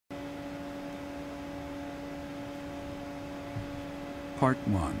Part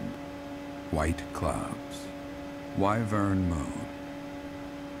 1. White Clouds. Wyvern Moon.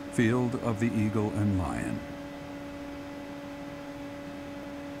 Field of the Eagle and Lion.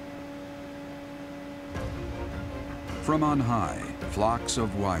 From on high, flocks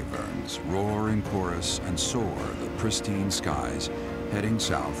of wyverns roar in chorus and soar the pristine skies, heading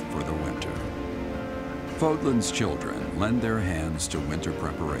south for the winter. Fodlan's children lend their hands to winter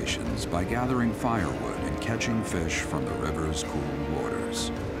preparations by gathering firewood and catching fish from the river's cool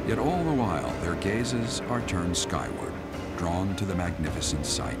waters. Yet all the while, their gazes are turned skyward, drawn to the magnificent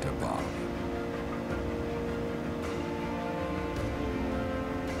sight above.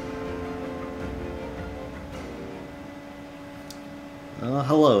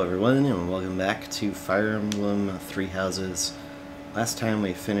 Hello everyone, and welcome back to Fire Emblem Three Houses. Last time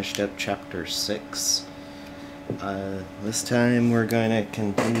we finished up Chapter 6. This time we're going to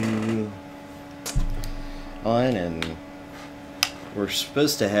continue on, and we're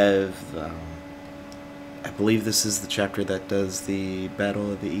supposed to have, I believe this is the chapter that does the Battle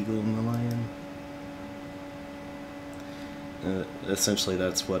of the Eagle and the Lion. Essentially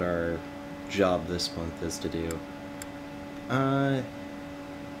that's what our job this month is to do. Alright.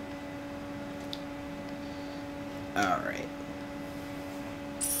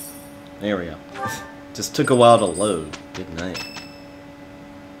 There we go. Just took a while to load. Good night.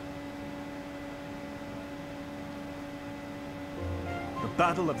 The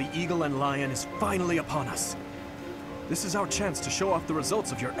Battle of the Eagle and Lion is finally upon us. This is our chance to show off the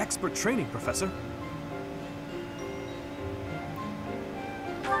results of your expert training, Professor.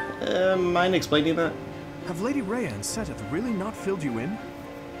 Mind explaining that? Have Lady Rhea and Seteth really not filled you in?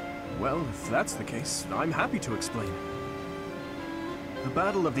 Well, if that's the case, I'm happy to explain. The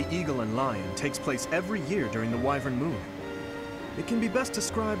Battle of the Eagle and Lion takes place every year during the Wyvern Moon. It can be best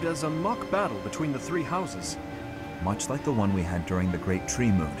described as a mock battle between the three houses. Much like the one we had during the Great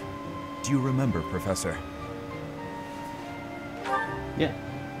Tree Moon. Do you remember, Professor? Yeah.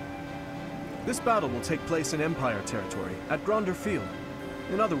 This battle will take place in Empire territory, at Gronder Field.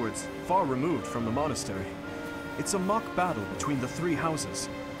 In other words, far removed from the monastery. It's a mock battle between the three houses.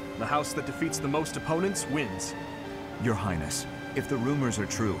 The house that defeats the most opponents wins. Your Highness, if the rumors are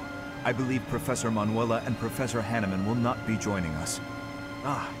true, I believe Professor Manuela and Professor Hanneman will not be joining us.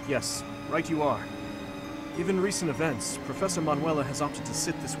 Ah, yes, right you are. Given recent events, Professor Manuela has opted to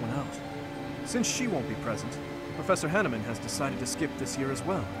sit this one out. Since she won't be present, Professor Hanneman has decided to skip this year as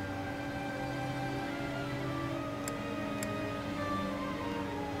well.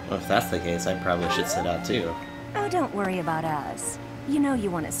 Well, if that's the case, I probably should sit out too. Oh, don't worry about us. You know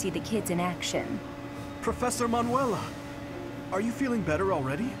you want to see the kids in action. Professor Manuela! Are you feeling better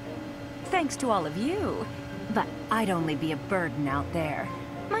already? Thanks to all of you. But I'd only be a burden out there.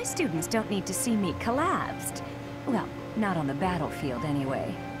 My students don't need to see me collapsed. Well, not on the battlefield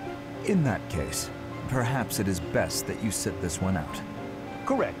anyway. In that case, perhaps it is best that you sit this one out.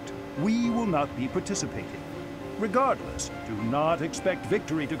 Correct. We will not be participating. Regardless, do not expect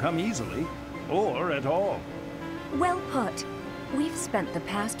victory to come easily, or at all. Well put. We've spent the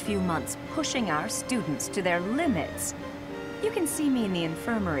past few months pushing our students to their limits. You can see me in the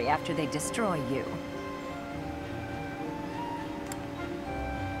infirmary after they destroy you.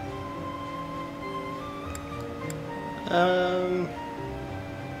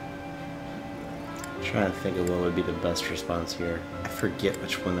 Trying to think of what would be the best response here. I forget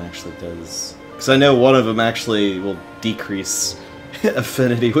which one actually does. Because I know one of them actually will decrease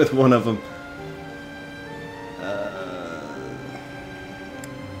affinity with one of them.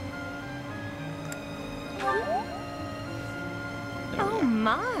 Oh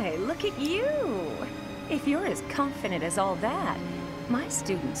my, look at you! If you're as confident as all that, my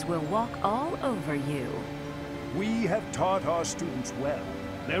students will walk all over you. We have taught our students well.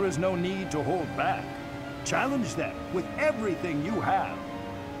 There is no need to hold back. Challenge them with everything you have.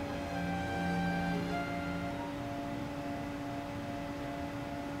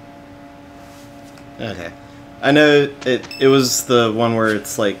 Okay. I know it was the one where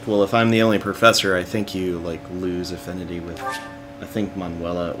it's like, well, if I'm the only professor, I think you, like, lose affinity with, I think,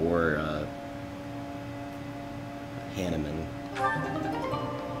 Manuela or, Hanneman.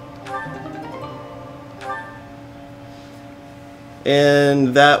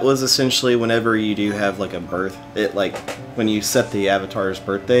 And that was essentially whenever you do have, like, a birth, like, when you set the avatar's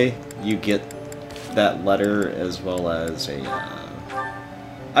birthday, you get that letter as well as a,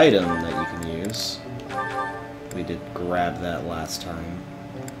 item that you can use. We did grab that last time.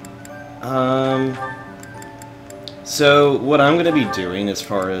 So what I'm going to be doing as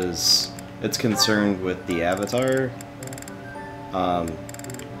far as it's concerned with the avatar,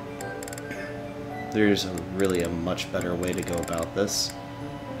 there's really a much better way to go about this.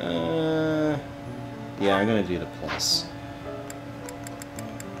 Yeah, I'm gonna do the plus.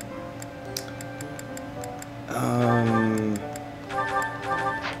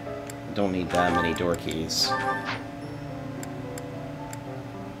 Don't need that many door keys.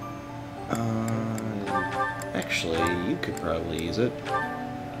 Actually, you could probably use it.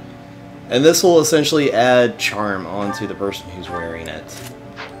 And this will essentially add charm onto the person who's wearing it.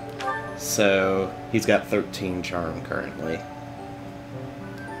 So, he's got 13 charm currently.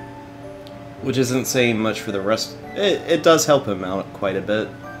 Which isn't saying much for the rest. It does help him out quite a bit.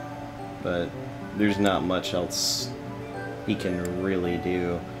 But there's not much else he can really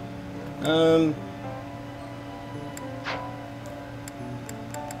do.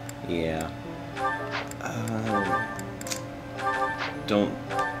 Yeah.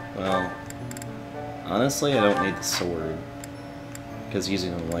 Well, honestly, I don't need the sword. Because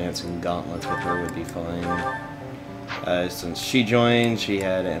using a lance and gauntlets with her would be fine. Since she joined, she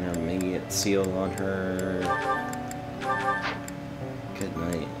had an intermediate seal on her. Good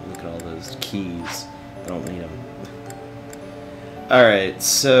night. Look at all those keys. I don't need them. Alright,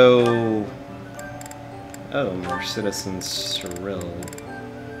 so... Oh, more citizens Cyril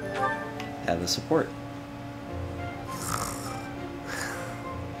have the support.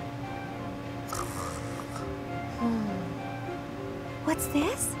 What's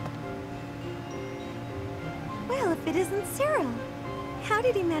this? Well, if it isn't Cyril. How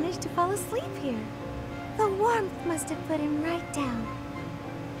did he manage to fall asleep here? The warmth must have put him right down.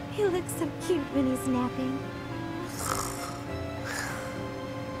 He looks so cute when he's napping.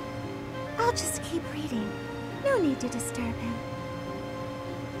 I'll just keep reading. No need to disturb him.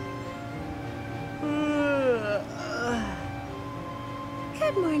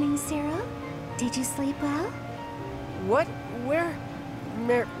 Good morning, Cyril. Did you sleep well? What? Where?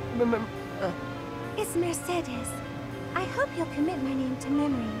 It's Mercedes. I hope you'll commit my name to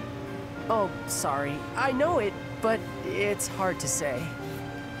memory. Oh, sorry. I know it, but it's hard to say.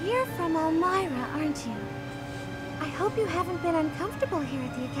 You're from Elmira, aren't you? I hope you haven't been uncomfortable here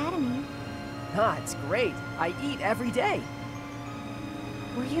at the Academy. Ah, it's great. I eat every day.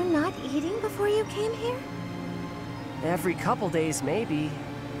 Were you not eating before you came here? Every couple days, maybe.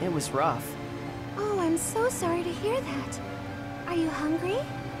 It was rough. Oh, I'm so sorry to hear that. Are you hungry?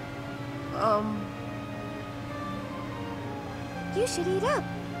 You should eat up,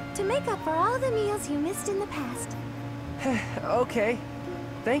 to make up for all the meals you missed in the past. Okay.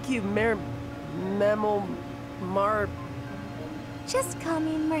 Thank you, Just call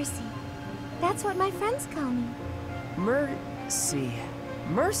me Mercy. That's what my friends call me. Mercy.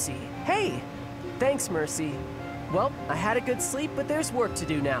 Mercy. Hey! Thanks, Mercy. Well, I had a good sleep, but there's work to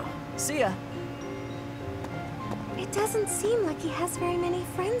do now. See ya. It doesn't seem like he has very many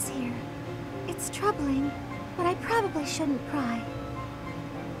friends here. It's troubling, but I probably shouldn't cry.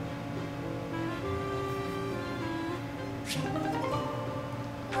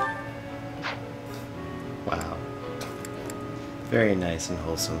 Wow. Very nice and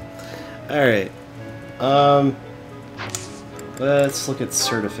wholesome. Alright. Let's look at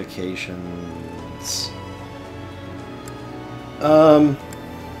certifications. Oh,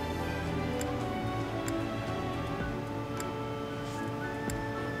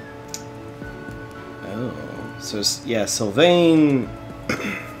 so yeah, Sylvain,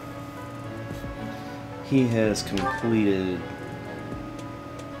 he has completed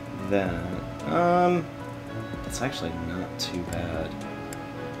that. It's actually not too bad.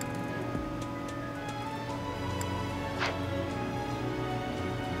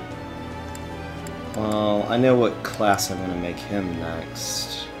 Well, I know what class I'm going to make him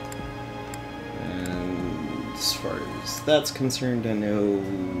next. And as far as that's concerned, I know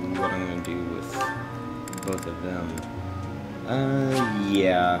what I'm going to do with both of them.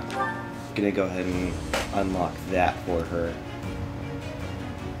 Yeah. I'm going to go ahead and unlock that for her.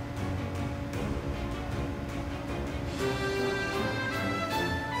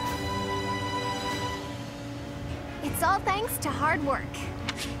 It's all thanks to hard work.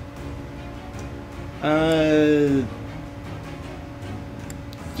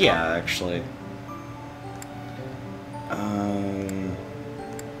 Yeah, actually.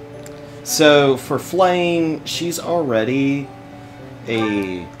 So, for Flayn, she's already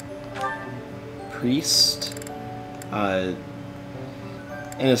a priest. And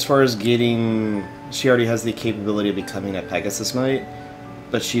as far as getting... She already has the capability of becoming a Pegasus Knight,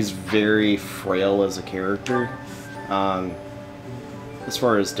 but she's very frail as a character. As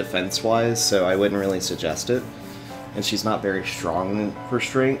far as defense-wise, so I wouldn't really suggest it. And she's not very strong for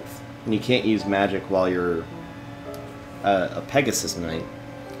strength. And you can't use magic while you're a Pegasus Knight.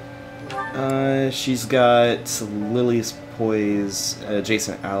 She's got Lily's Poise.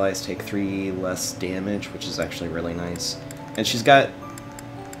 Adjacent allies take 3 less damage, which is actually really nice. And she's got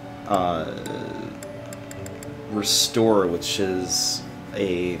Restore, which is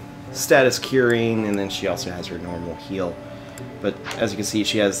a status curing, and then she also has her normal heal. But as you can see,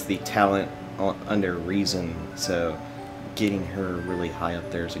 she has the talent under Reason, so getting her really high up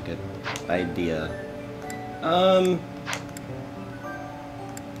there is a good idea.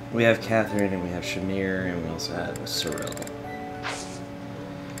 We have Catherine, and we have Shamir, and we also have Cyril.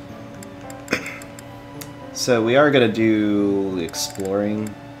 So we are going to do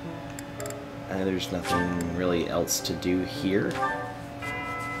exploring. There's nothing really else to do here.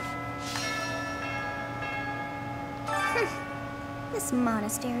 This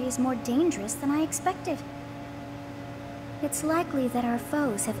monastery is more dangerous than I expected. It's likely that our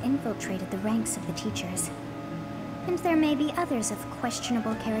foes have infiltrated the ranks of the teachers. And there may be others of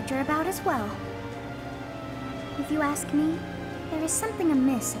questionable character about as well. If you ask me, there is something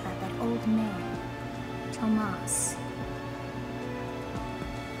amiss about that old man, Tomas.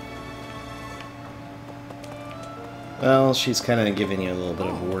 Well, she's kind of giving you a little bit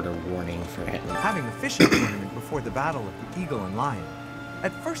of word of warning for him. Having a fishing tournament before the battle of the Eagle and Lion.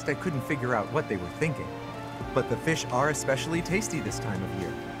 At first I couldn't figure out what they were thinking. But the fish are especially tasty this time of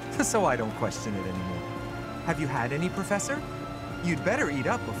year, so I don't question it anymore. Have you had any, Professor? You'd better eat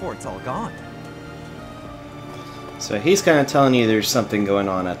up before it's all gone. So he's kind of telling you there's something going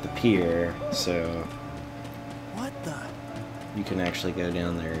on at the pier, so... What the? You can actually go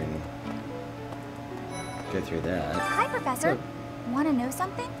down there and go through that. Hi, Professor. Want to know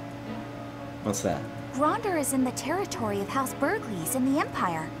something? What's that? Gronder is in the territory of House Burgleys in the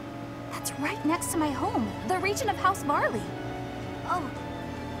Empire. That's right next to my home, the region of House Marley. Oh,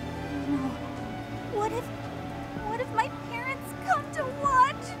 no. What if my parents come to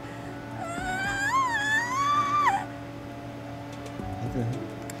watch? Ah!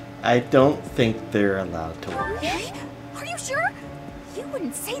 I don't think they're allowed to watch. Really? Are you sure? You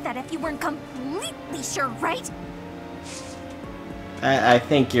wouldn't say that if you weren't completely sure, right? I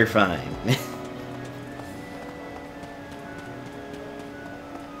think you're fine.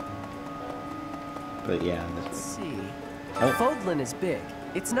 But yeah, Let's see. Oh. Fodlan is big.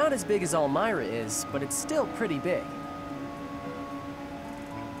 It's not as big as Almyra is, but it's still pretty big.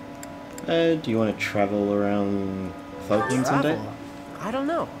 do you want to travel around Fodlan someday? Travel? I don't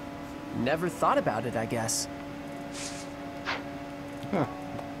know. Never thought about it, I guess. Huh.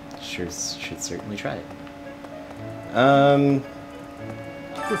 Should certainly try it.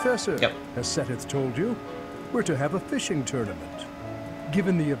 Professor, Yep. as Seteth told you, we're to have a fishing tournament.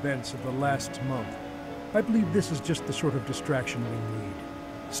 Given the events of the last month, I believe this is just the sort of distraction we need,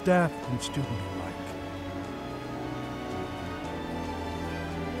 staff and student alike.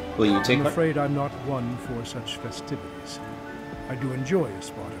 Will you take I'm part? afraid I'm not one for such festivities. I do enjoy a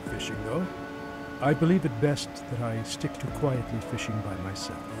spot of fishing, though. I believe it best that I stick to quietly fishing by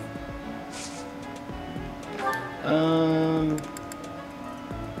myself.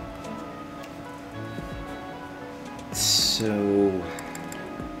 So...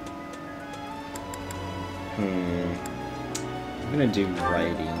 I'm gonna do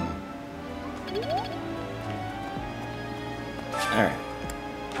writing. Alright.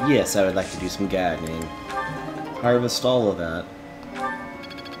 Yes, I would like to do some gardening. Harvest all of that.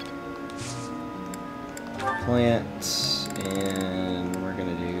 Plant, and we're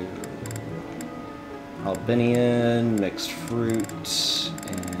gonna do Albinian, mixed fruit,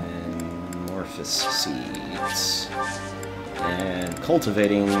 and Morphus seeds. And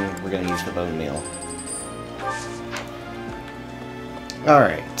cultivating, we're gonna use the bone meal.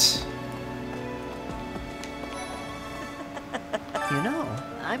 Alright. You know,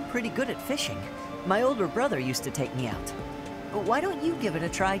 I'm pretty good at fishing. My older brother used to take me out. Why don't you give it a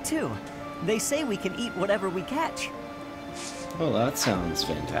try too? They say we can eat whatever we catch. Well, that sounds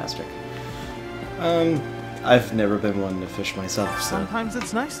fantastic. I've never been one to fish myself, so... Sometimes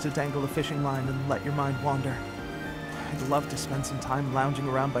it's nice to dangle a fishing line and let your mind wander. I'd love to spend some time lounging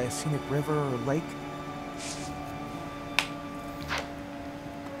around by a scenic river or lake.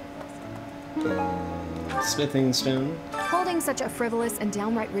 Smithing stone. Holding such a frivolous and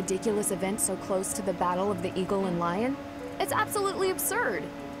downright ridiculous event so close to the Battle of the Eagle and Lion? It's absolutely absurd.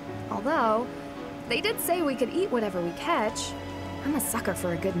 Although, they did say we could eat whatever we catch. I'm a sucker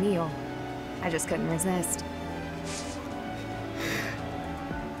for a good meal. I just couldn't resist.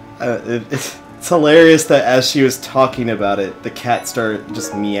 It's hilarious that as she was talking about it, the cat started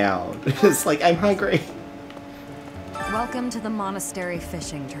just meowed. It's like, I'm hungry. Welcome to the monastery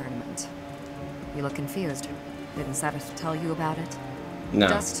fishing tournament. You look confused. Didn't Seteth tell you about it? No.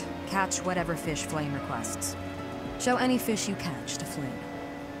 Just catch whatever fish Flayn requests. Show any fish you catch to Flayn.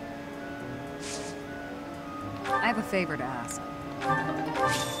 I have a favor to ask.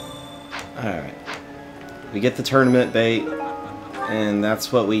 Alright. We get the tournament bait, and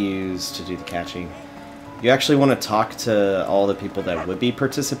that's what we use to do the catching. You actually want to talk to all the people that would be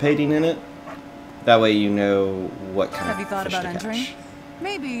participating in it. That way you know what kind Have you of thought fish about to entering? catch.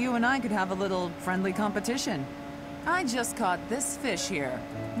 Maybe you and I could have a little friendly competition. I just caught this fish here.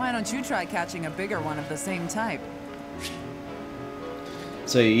 Why don't you try catching a bigger one of the same type?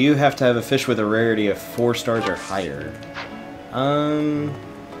 So you have to have a fish with a rarity of 4 stars or higher. Oh.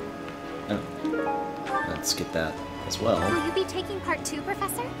 Let's get that as well. Will you be taking part too,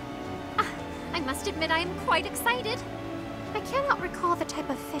 Professor? I must admit I am quite excited. I cannot recall the type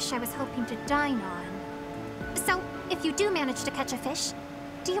of fish I was hoping to dine on. So, if you do manage to catch a fish,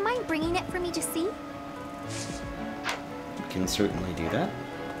 do you mind bringing it for me to see? You can certainly do that.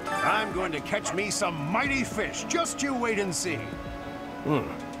 I'm going to catch me some mighty fish. Just you wait and see.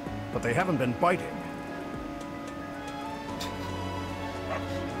 But they haven't been biting.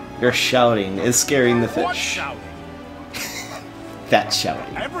 Your shouting is scaring the fish. What shouting? That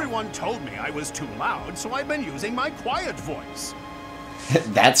shouting. Everyone told me I was too loud, so I've been using my quiet voice.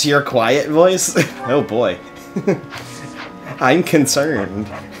 That's your quiet voice? Oh boy. I'm concerned.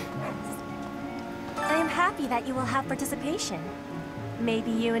 I am happy that you will have participation.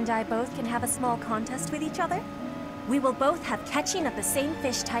 Maybe you and I both can have a small contest with each other? We will both have catching of the same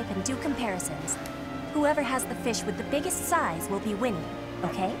fish type and do comparisons. Whoever has the fish with the biggest size will be winning,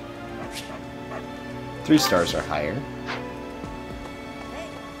 okay? 3 stars or higher.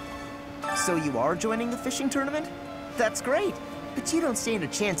 So you are joining the fishing tournament? That's great, but you don't stand a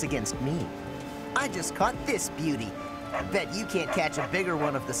chance against me. I just caught this beauty. I bet you can't catch a bigger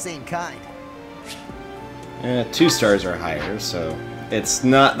one of the same kind. 2 stars or higher, so it's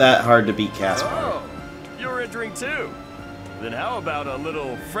not that hard to beat Casper. Oh, you're entering too. Then how about a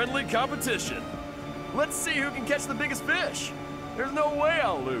little friendly competition? Let's see who can catch the biggest fish. There's no way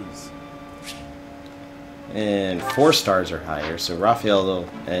I'll lose. And 4 stars or higher, so Raphael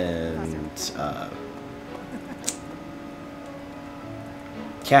and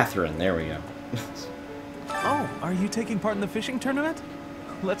Catherine, there we go. Oh, are you taking part in the fishing tournament?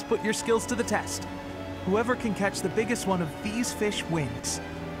 Let's put your skills to the test. Whoever can catch the biggest one of these fish wins.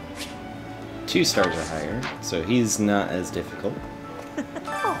 2 stars or higher, so he's not as difficult.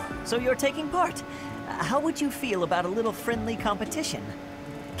 Oh, so you're taking part. How would you feel about a little friendly competition?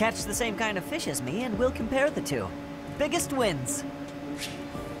 Catch the same kind of fish as me and we'll compare the two. Biggest wins.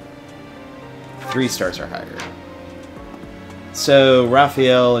 3 stars or higher. So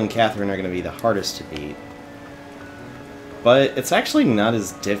Raphael and Catherine are going to be the hardest to beat. But it's actually not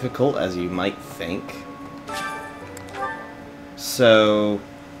as difficult as you might think. So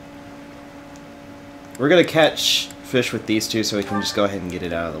we're going to catch fish with these two so we can just go ahead and get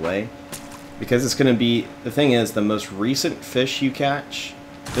it out of the way. Because it's going to be, the thing is, the most recent fish you catch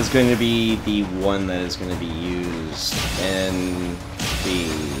is going to be the one that is going to be used in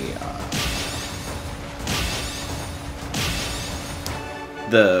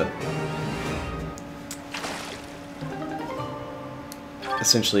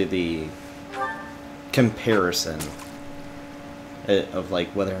essentially the comparison of like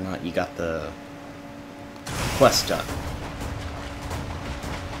whether or not you got the quest done.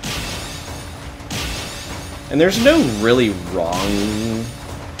 And there's no really wrong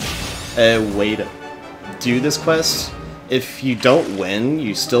way to do this quest. If you don't win,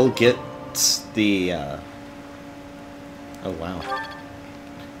 you still get the oh wow,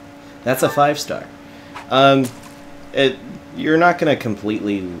 that's a 5-star. You're not gonna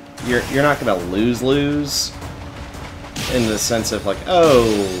completely, you're not gonna lose in the sense of like,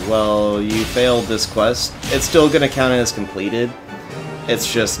 oh well, you failed this quest. It's still gonna count as completed.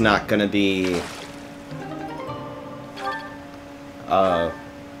 It's just not gonna be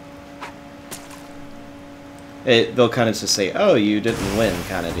they'll kind of just say, oh, you didn't win,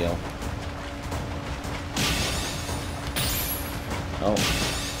 kind of deal. Oh,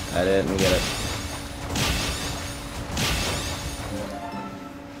 I didn't get it.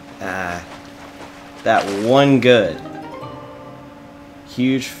 Ah, that one good.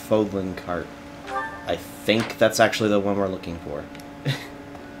 Huge Fodlan cart. I think that's actually the one we're looking for.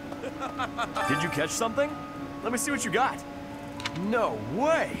 Did you catch something? Let me see what you got. No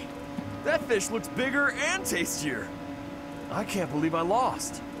way! That fish looks bigger and tastier. I can't believe I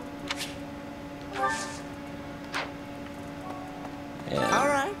lost.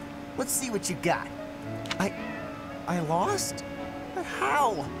 Alright, let's see what you got. I lost? But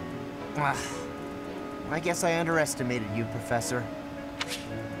how? I guess I underestimated you, Professor.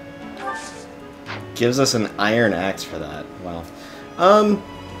 gives us an iron axe for that. Wow.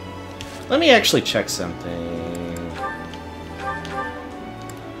 Let me actually check something.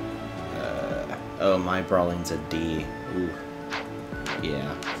 Oh, my brawling's a D. Ooh.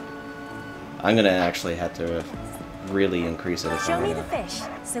 Yeah. I'm gonna actually have to really increase it if Show I'm me gonna... the fish,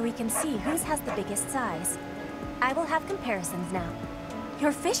 so we can see whose has the biggest size. I will have comparisons now.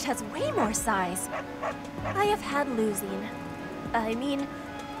 Your fish has way more size. I have had losing. I mean,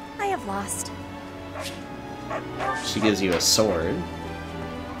 I have lost. She gives you a sword.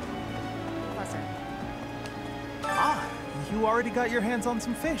 Ah, you already got your hands on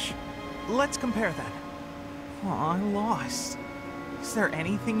some fish. Let's compare that. Aw, I lost. Is there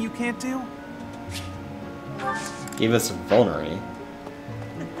anything you can't do? Give us a vulnerary.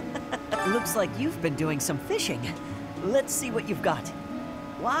 Looks like you've been doing some fishing. Let's see what you've got.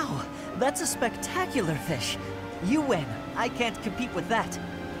 Wow, that's a spectacular fish. You win. I can't compete with that.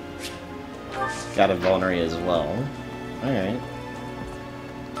 Got a vulnerary as well. Alright.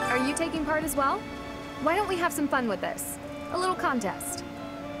 Are you taking part as well? Why don't we have some fun with this? A little contest.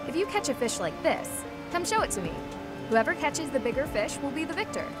 If you catch a fish like this, come show it to me. Whoever catches the bigger fish will be the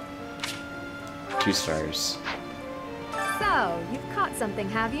victor. 2 stars. So, you've caught something,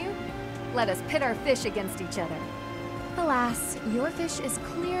 have you? Let us pit our fish against each other. Alas, your fish is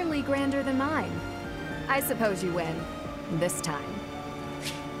clearly grander than mine. I suppose you win. This time.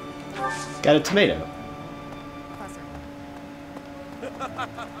 Got a tomato.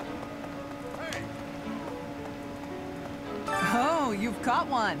 Oh, you've caught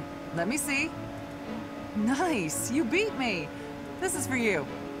one. Let me see. Nice, you beat me. This is for you.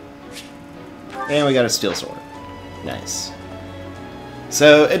 And we got a steel sword. Nice.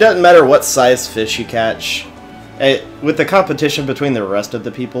 So, it doesn't matter what size fish you catch. With the competition between the rest of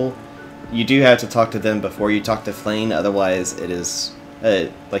the people, you do have to talk to them before you talk to Flayn, otherwise it is,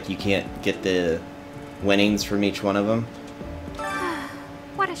 like you can't get the winnings from each one of them.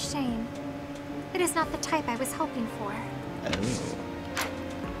 What a shame. It is not the type I was hoping for. Oh.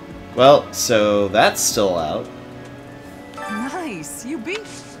 Well, so that's still out. Nice, you beat.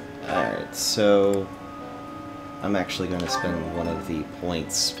 Alright, so I'm actually going to spend one of the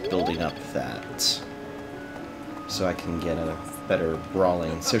points building up that so I can get a better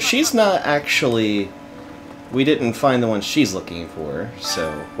brawling. So she's not actually... We didn't find the one she's looking for,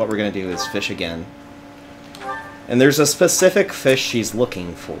 so what we're going to do is fish again. And there's a specific fish she's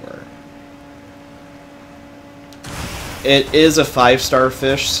looking for. It is a 5-star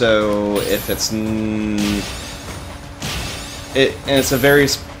fish, so if it's... and it's a very...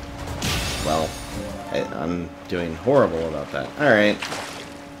 Well, I'm doing horrible about that. Alright.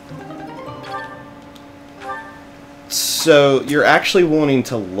 So, you're actually wanting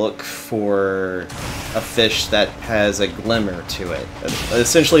to look for a fish that has a glimmer to it.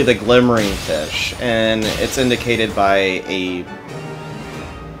 Essentially the glimmering fish. And it's indicated by a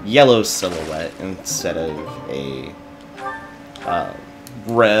yellow silhouette instead of a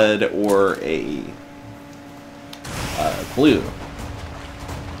red or a blue.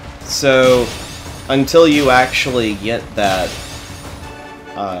 So, until you actually get that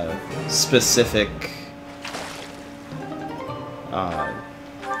specific,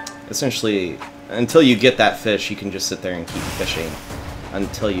 essentially, until you get that fish, you can just sit there and keep fishing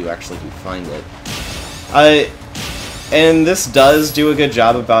until you actually do find it. And this does do a good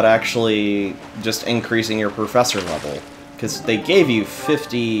job about actually just increasing your professor level, because they gave you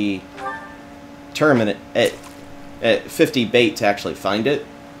 50 tournament at 50 bait to actually find it.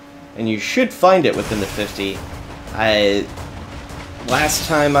 And you should find it within the 50. Last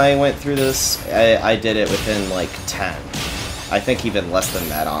time I went through this, I did it within like 10. I think even less than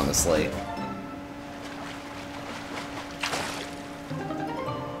that, honestly.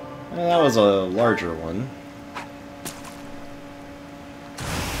 That was a larger one.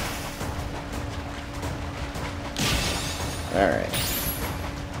 Alright.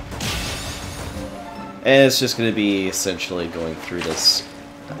 And it's just going to be essentially going through this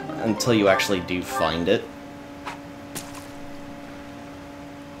until you actually do find it.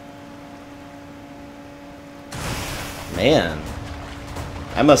 Man,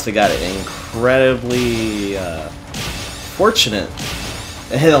 I must have got it incredibly fortunate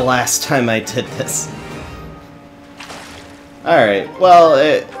the last time I did this. Alright, well,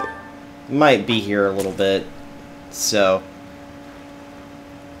 it might be here a little bit, so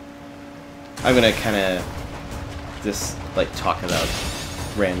I'm gonna kind of just, like, talk about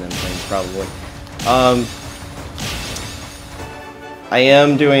random things, probably. I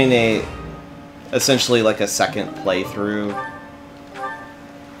am doing essentially like a second playthrough,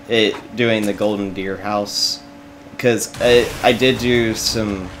 doing the Golden Deer House, because I did do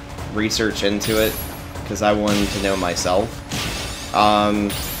some research into it, because I wanted to know myself.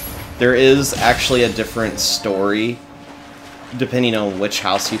 There is actually a different story depending on which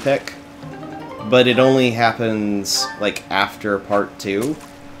house you pick, but it only happens like after part 2.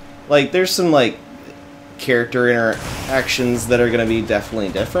 Like there's some like character interactions that are going to be definitely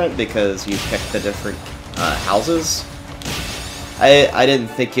different because you pick the different houses. I didn't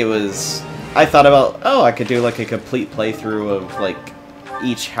think it was... I thought about, oh, I could do like a complete playthrough of like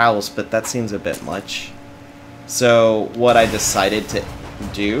each house, but that seems a bit much. So what I decided to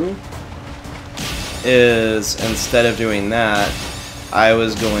do is, instead of doing that, I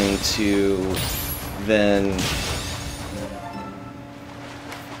was going to then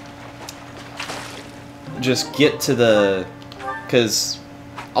just get to the... because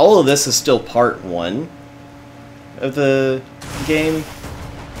all of this is still part 1 of the game.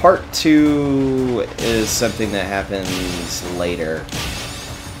 Part 2 is something that happens later,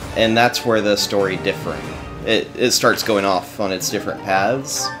 and that's where the story different. It starts going off on its different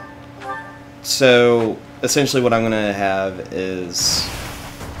paths. So essentially what I'm going to have is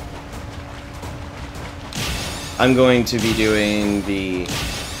I'm going to be doing the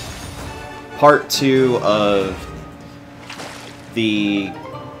part 2 of the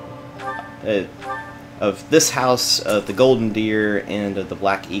of this house, of the Golden Deer, and of the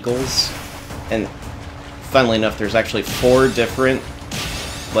Black Eagles. And funnily enough, there's actually 4 different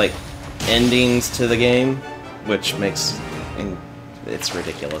like endings to the game, which makes it's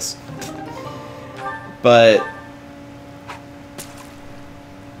ridiculous. But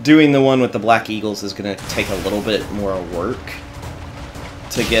doing the one with the Black Eagles is going to take a little bit more work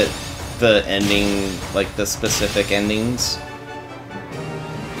to get the ending, like the specific endings,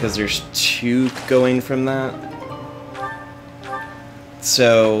 because there's 2 going from that.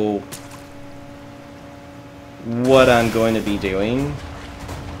 So what I'm going to be doing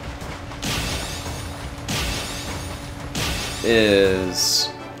is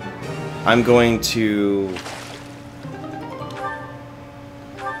I'm going to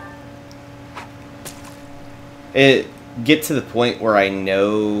get to the point where I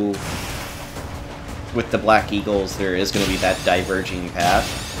know with the Black Eagles there is going to be that diverging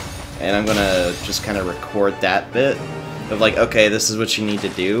path, and I'm going to just kind of record that bit of like, okay, this is what you need to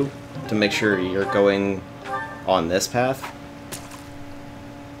do to make sure you're going on this path.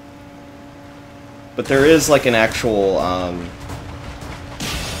 But there is like an actual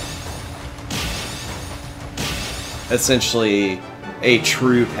essentially a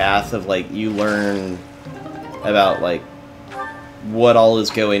true path of like you learn about like what all is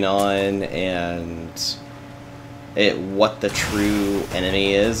going on and what the true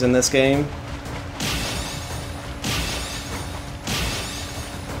enemy is in this game.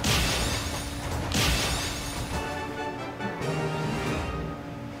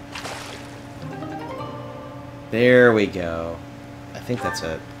 There we go. I think that's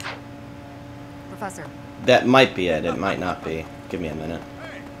it. Professor. That might be it. It might not be. Give me a minute.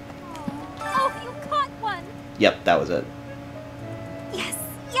 Oh, you caught one! Yep, that was it. Yes,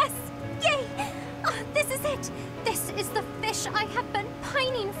 yes, yay! Oh, this is it! This is the fish I have been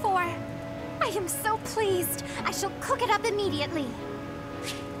pining for. I am so pleased. I shall cook it up immediately.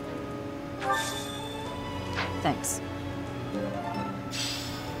 Thanks.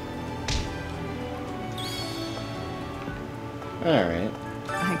 Alright.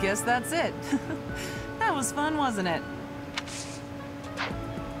 I guess that's it. That was fun, wasn't it?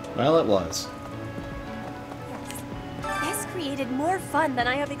 Well, it was. This created more fun than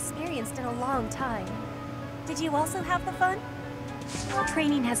I have experienced in a long time. Did you also have the fun?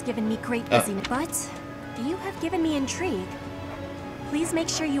 Training has given me great busyness, but you have given me intrigue. Please make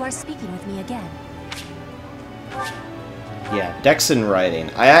sure you are speaking with me again. Yeah, Dex and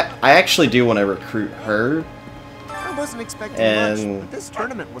writing. I actually do want to recruit her. I wasn't expecting And much, but this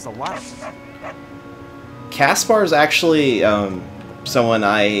tournament was a lot of fun. Caspar's actually someone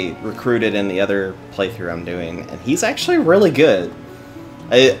I recruited in the other playthrough I'm doing, and he's actually really good.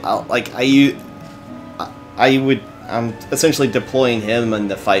 I'm essentially deploying him in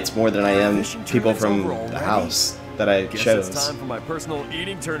the fights more than I am people from the house that I chose. Guess it's time for my personal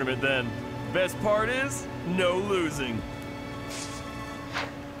eating tournament then. Best part is, no losing.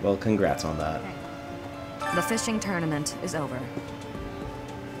 Well, congrats on that. The fishing tournament is over.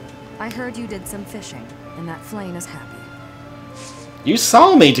 I heard you did some fishing, and that Flayn is happy. You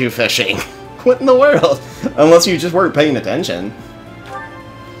saw me do fishing! What in the world? Unless you just weren't paying attention.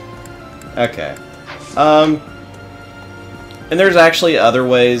 Okay. And there's actually other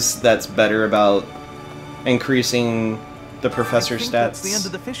ways that's better about increasing the professor's stats. That's the end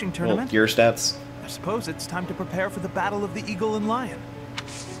of the fishing tournament. Well, your stats. I suppose it's time to prepare for the battle of the Eagle and Lion.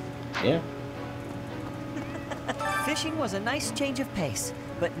 Yeah. Fishing was a nice change of pace,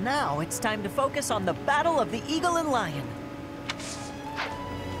 but now it's time to focus on the Battle of the Eagle and Lion.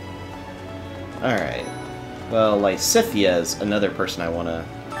 Alright. Well, Lysithia is another person I want to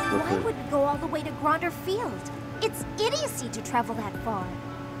Why recruit. would we go all the way to Gronder Field? It's idiocy to travel that far.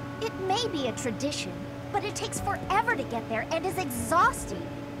 It may be a tradition, but it takes forever to get there and is exhausting.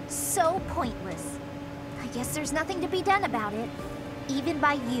 So pointless. I guess there's nothing to be done about it. Even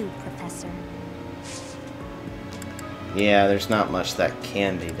by you, Professor. Yeah, there's not much that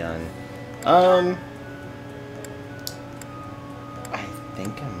can be done. I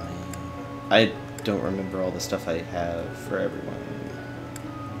think I might... I don't remember all the stuff I have for everyone.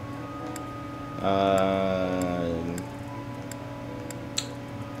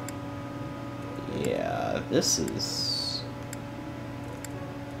 Yeah, this is...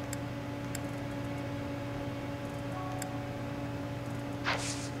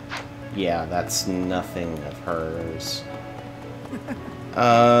 Yeah, that's nothing of hers.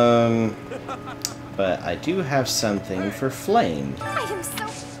 But I do have something for Flayn. I am so...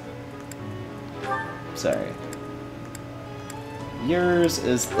 Sorry. Yours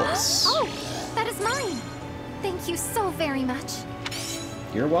is this. Oh, that is mine. Thank you so very much.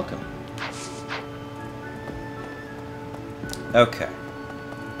 You're welcome. Okay.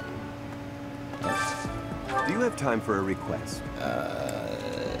 Do you have time for a request?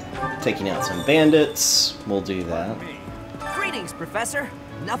 Taking out some bandits. We'll do that. Greetings, Professor.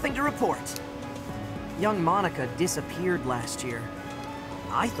 Nothing to report. Young Monica disappeared last year.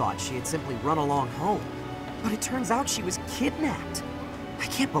 I thought she had simply run along home, but it turns out she was kidnapped. I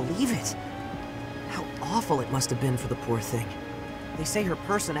can't believe it. How awful it must have been for the poor thing. They say her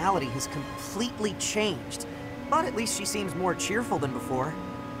personality has completely changed, but at least she seems more cheerful than before.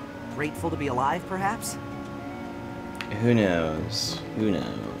 Grateful to be alive, perhaps? Who knows? Who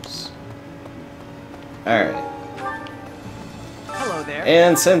knows? Alright. Hello there.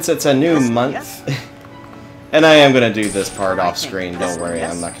 And since it's a new month, and I am going to do this part off screen, don't worry,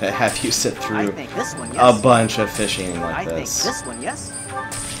 I'm not going to have you sit through a bunch of fishing like this. This one, yes?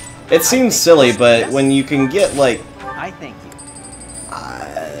 It seems silly, but when you can get, like, I thank you.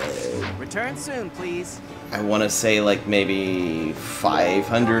 Return soon, please. I want to say, like, maybe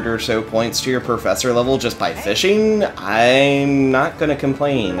 500 or so points to your professor level just by fishing, I'm not going to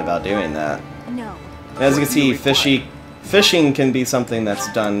complain about doing that. No. As you can see, fishing can be something that's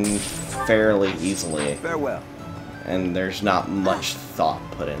done fairly easily. Farewell. And there's not much thought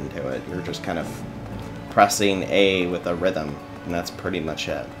put into it. You're just kind of pressing A with a rhythm, and that's pretty much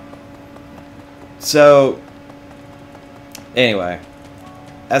it. So, anyway,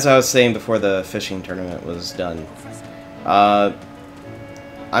 as I was saying before the fishing tournament was done,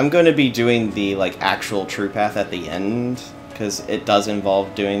 I'm going to be doing the actual true path at the end, because it does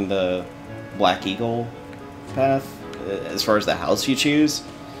involve doing the Black Eagle path as far as the house you choose.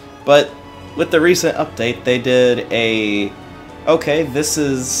 But with the recent update, they did a this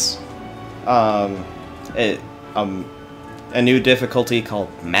is a new difficulty called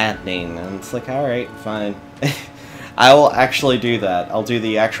Maddening, and it's like, alright, fine. I will actually do that. I'll do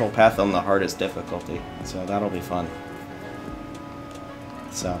the actual path on the hardest difficulty, so that'll be fun.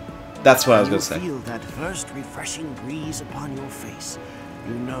 So, that's what I was going to say. You feel that first refreshing breeze upon your face.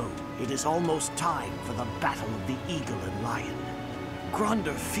 You know it is almost time for the battle of the Eagle and Lion.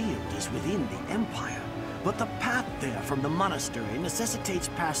 Gronder Field is within the Empire, but the path there from the monastery necessitates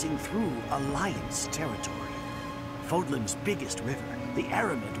passing through Alliance territory. Fodlan's biggest river, the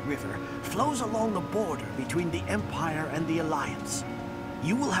Aramid River, flows along the border between the Empire and the Alliance.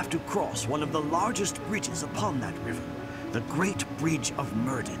 You will have to cross one of the largest bridges upon that river, the Great Bridge of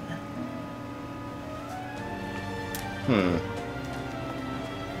Myrden.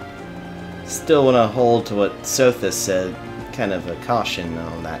 Still want to hold to what Sothis said. Kind of a caution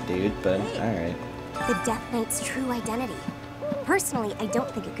on that dude, but alright. The Death Knight's true identity. Personally, I don't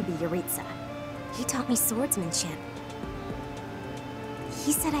think it could be Yaritza. He taught me swordsmanship.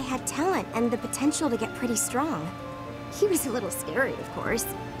 He said I had talent and the potential to get pretty strong. He was a little scary, of course,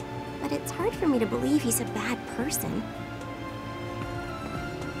 but it's hard for me to believe he's a bad person.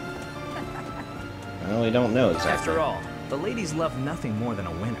 Well, we don't know exactly. After all, the ladies love nothing more than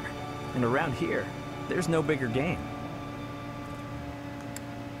a winner. And around here, there's no bigger game.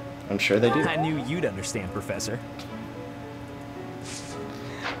 I'm sure they do. I knew you'd understand, Professor.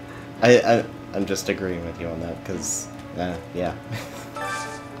 I'm just agreeing with you on that, because, yeah.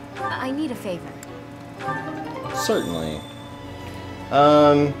 I need a favor. Certainly.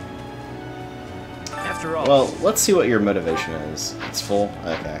 After all... Well, let's see what your motivation is. It's full?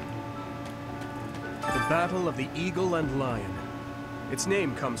 Okay. The Battle of the Eagle and Lion. Its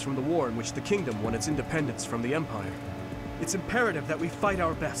name comes from the war in which the kingdom won its independence from the Empire. It's imperative that we fight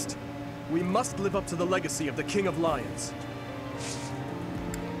our best. We must live up to the legacy of the King of Lions.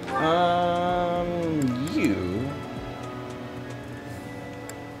 You...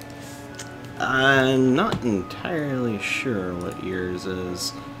 I'm not entirely sure what yours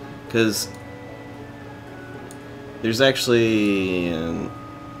is, because there's actually a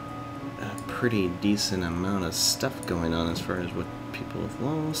pretty decent amount of stuff going on as far as what people have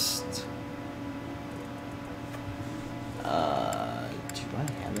lost. Do I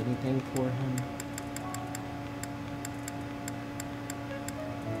have anything for him?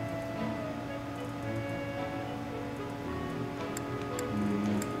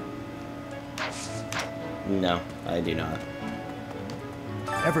 No, I do not.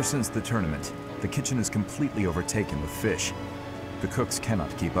 Ever since the tournament, the kitchen is completely overtaken with fish. The cooks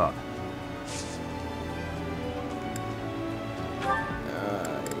cannot keep up.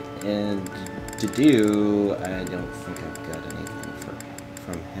 And to do, I don't think I've got anything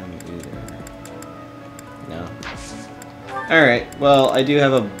from him either. No. Alright, well, I do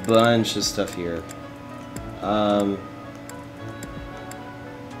have a bunch of stuff here.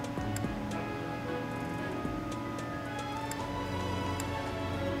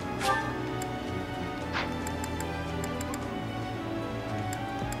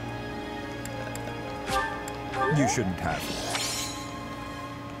 You shouldn't have.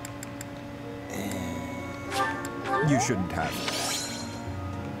 You shouldn't have.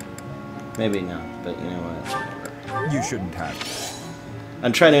 Maybe not, but you know what? You shouldn't have.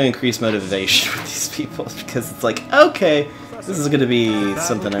 I'm trying to increase motivation with these people because it's like, okay, this is going to be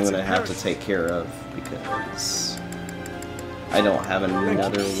something I'm going to have to take care of because I don't have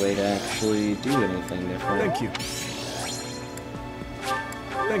another way to actually do anything different. Thank you.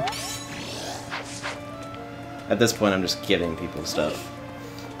 Thank you. At this point, I'm just giving people stuff.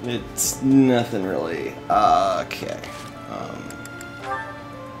 It's nothing really. Okay.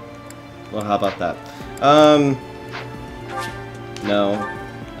 Well, how about that? No,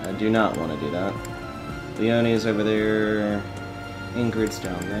 I do not want to do that. Leonie's over there. Ingrid's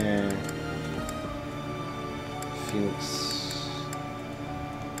down there. Felix.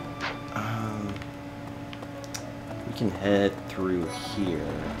 We can head through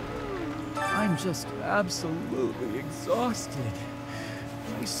here. I'm just absolutely exhausted.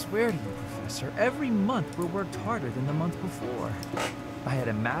 I swear to you, Professor, every month we worked harder than the month before. I had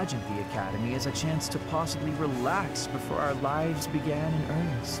imagined the Academy as a chance to possibly relax before our lives began in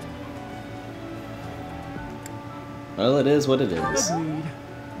earnest. Well, it is what it is. Agreed.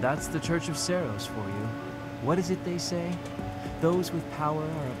 That's the Church of Seros for you. What is it they say? Those with power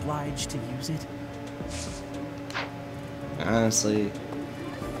are obliged to use it? Honestly,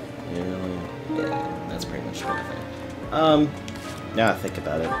 yeah, that's pretty much what I think. Now I think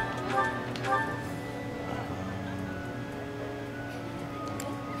about it.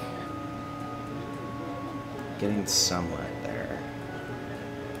 Getting somewhere there.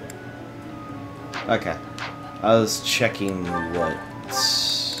 Okay. I was checking what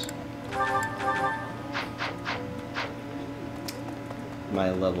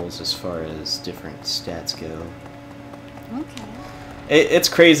my levels as far as different stats go. Okay. It's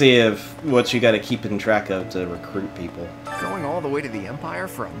crazy of what you got to keep in track of to recruit people. Going all the way to the Empire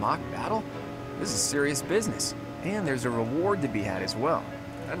for a mock battle? This is serious business. And there's a reward to be had as well.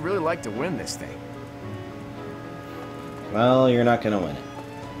 I'd really like to win this thing. Well, you're not gonna win it.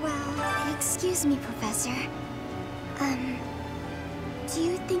 Well, excuse me, Professor. Do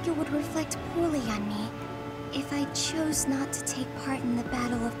you think it would reflect poorly on me if I chose not to take part in the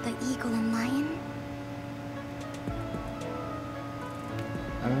battle of the Eagle and Lion?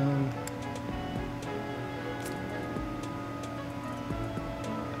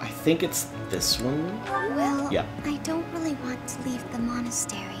 I think it's this one. Well, yeah. I don't really want to leave the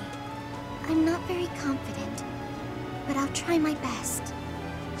monastery. I'm not very confident, but I'll try my best.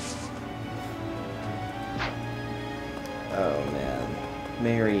 Oh man,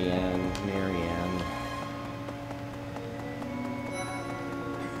 Marianne.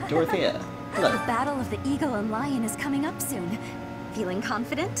 Dorothea, hello. The Battle of the Eagle and Lion is coming up soon. Feeling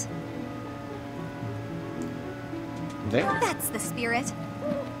confident? There. That's the spirit.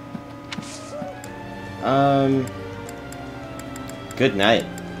 Good night.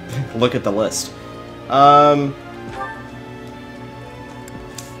 Look at the list.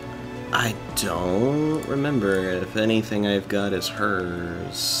 I don't remember if anything I've got is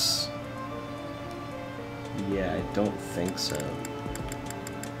hers. Yeah, I don't think so.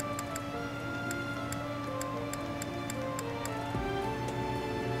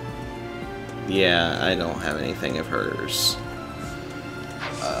 Yeah, I don't have anything of hers.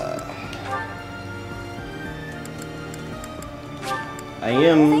 I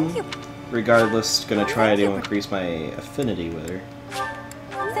am, regardless, gonna try to increase my affinity with her.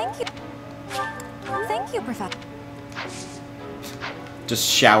 Thank you. Thank you, Professor. Just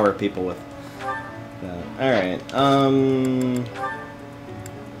shower people with that. Alright, oh,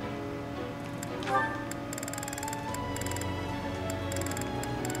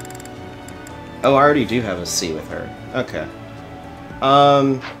 I already do have a C with her. Okay.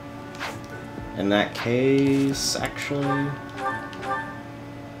 In that case, actually...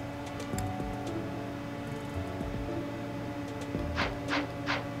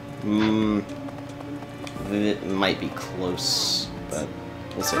 it might be close, but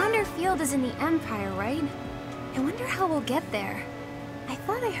we'll see. Field is in the Empire, right? I wonder how we'll get there. I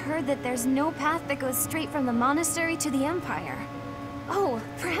thought I heard that there's no path that goes straight from the monastery to the Empire. Oh,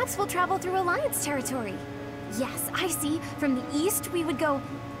 perhaps we'll travel through Alliance territory. Yes, I see. From the east, we would go...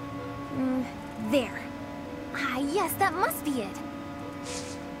 there. Ah, yes, that must be it.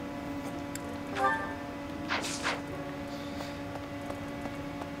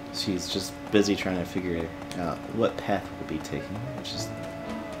 She's just busy trying to figure out what path we'll be taking, which is...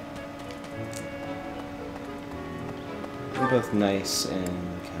 They're both nice and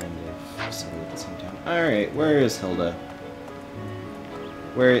kind of silly at the same time. Alright, where is Hilda?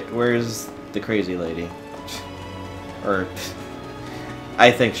 Where's the crazy lady? Or...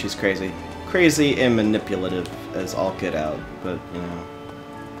 I think she's crazy. Crazy and manipulative as all get out, but, you know...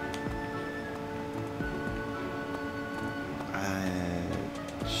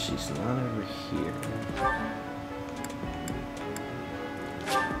 She's not over here.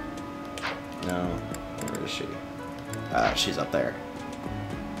 No. Where is she? Ah, she's up there.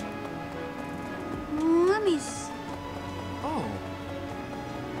 Let me see. Oh.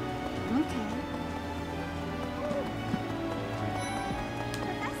 Okay.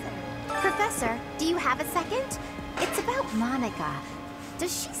 Professor, do you have a second? It's about Monica.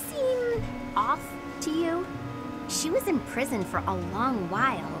 Does she seem off to you? She was in prison for a long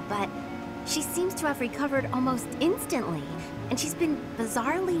while, but she seems to have recovered almost instantly, and she's been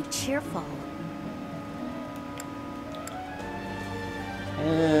bizarrely cheerful.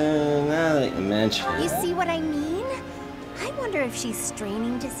 Now that you mention it... You see what I mean? I wonder if she's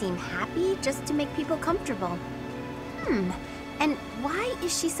straining to seem happy just to make people comfortable. And why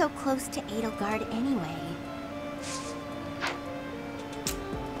is she so close to Edelgard anyway?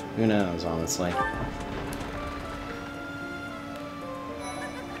 Who knows, honestly.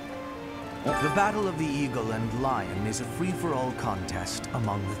 The Battle of the Eagle and Lion is a free-for-all contest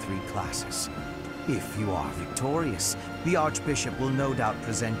among the three classes. If you are victorious, the Archbishop will no doubt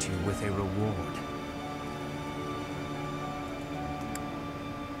present you with a reward.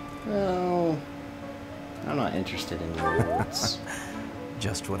 Well, I'm not interested in rewards.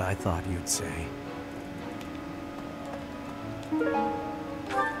 Just what I thought you'd say.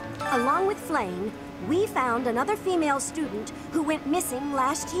 Along with Flayn, we found another female student who went missing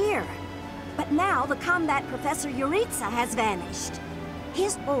last year. But now the combat Professor Yuritsa has vanished.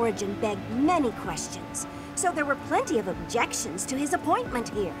 His origin begged many questions, so there were plenty of objections to his appointment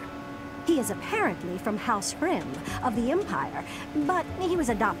here. He is apparently from House Rim of the Empire, but he was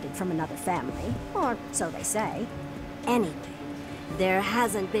adopted from another family, or so they say. Anyway, there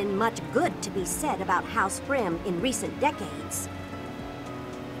hasn't been much good to be said about House Rim in recent decades.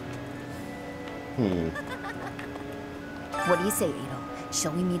 What do you say, Adel?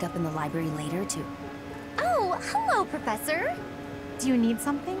 Shall we meet up in the library later to... Oh, hello, Professor. Do you need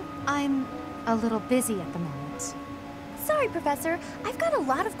something? I'm a little busy at the moment. Sorry, Professor. I've got a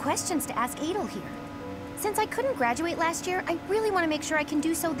lot of questions to ask Adel here. Since I couldn't graduate last year, I really want to make sure I can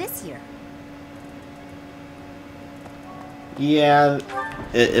do so this year. Yeah,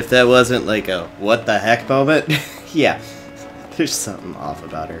 if that wasn't like a what the heck moment, yeah, there's something off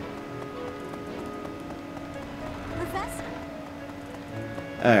about her.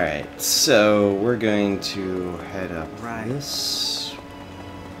 Alright, so we're going to head up this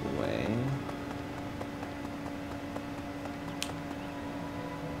way.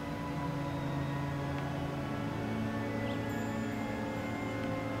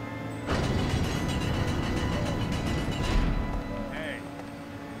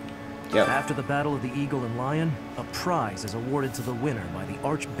 Yep. After the Battle of the Eagle and Lion, a prize is awarded to the winner by the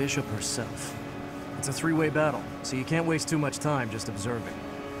Archbishop herself. It's a three-way battle, so you can't waste too much time just observing.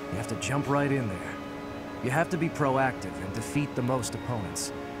 You have to jump right in there. You have to be proactive and defeat the most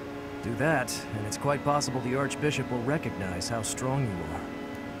opponents. Do that, and it's quite possible the Archbishop will recognize how strong you are.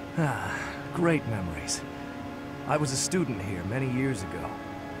 Ah, great memories. I was a student here many years ago.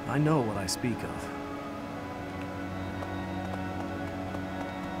 I know what I speak of.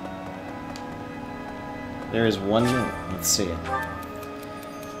 There is 1 minute. Let's see.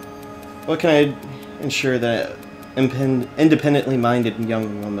 What can I ensure that independently minded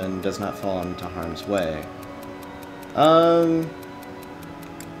young woman does not fall into harm's way? I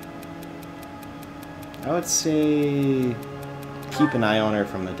would say keep an eye on her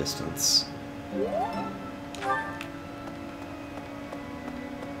from a distance.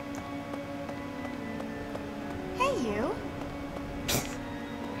 Hey, you.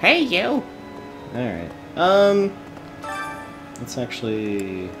 Hey, you! Alright. Let's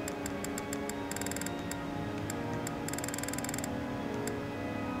actually...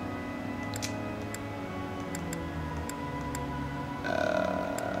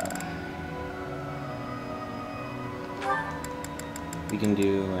 we can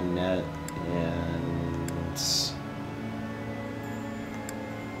do a net and...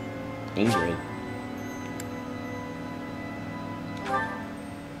 Ingrid.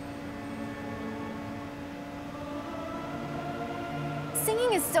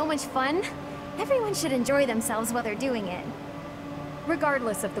 Singing is so much fun. Everyone should enjoy themselves while they're doing it.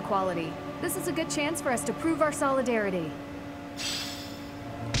 Regardless of the quality, this is a good chance for us to prove our solidarity.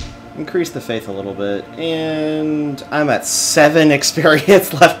 Increase the faith a little bit, and I'm at 7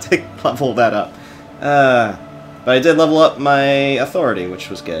 experience left to level that up. But I did level up my authority, which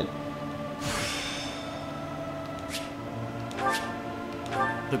was good.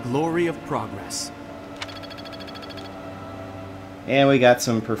 The glory of progress. And we got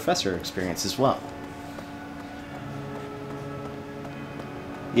some professor experience as well.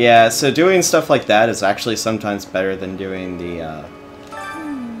 Yeah, so doing stuff like that is actually sometimes better than doing the,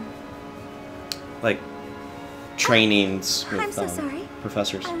 like, trainings with I'm so sorry.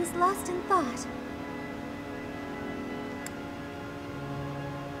 professors. I was lost in thought.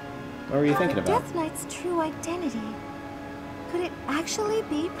 What were you thinking The about? Death Knight's true identity. Could it actually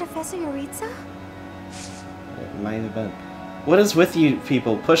be Professor Yoritsa? It might have been. What is with you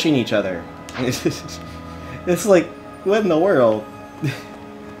people pushing each other? It's like, what in the world?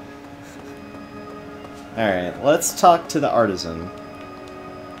 Alright, let's talk to the artisan.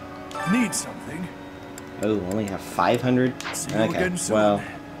 Need something? Oh, only have 500? See you Okay, again soon. well,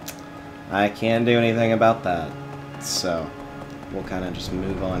 I can't do anything about that. So, we'll kind of just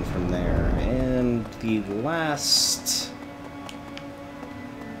move on from there. And the last...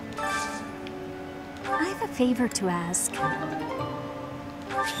 I have a favor to ask.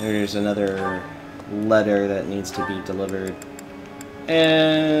 There's another letter that needs to be delivered.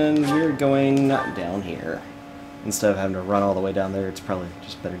 And we're going down here. Instead of having to run all the way down there, it's probably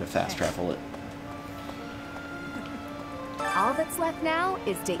just better to fast travel it. All that's left now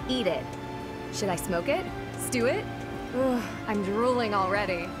is to eat it. Should I smoke it? Stew it? Ugh, I'm drooling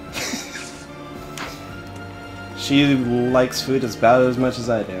already. She likes food about as much as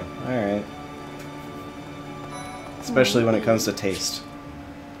I do. Alright. Especially when it comes to taste.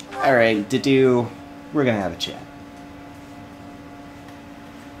 Alright, Dedu, we're gonna have a chat.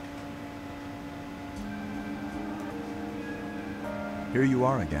 Here you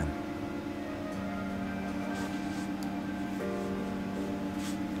are again.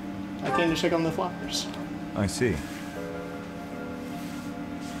 I came to check on the flowers. I see.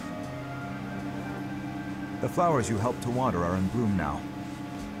 The flowers you helped to water are in bloom now.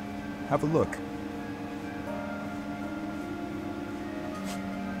 Have a look.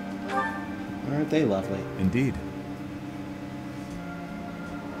 Aren't they lovely? Indeed.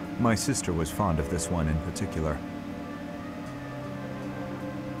 My sister was fond of this one in particular.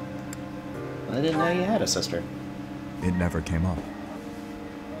 I didn't know you had a sister. It never came up.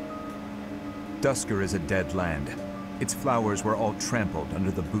 Dusker is a dead land. Its flowers were all trampled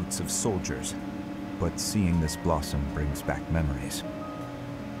under the boots of soldiers. But seeing this blossom brings back memories.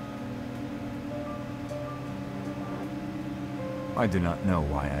 I do not know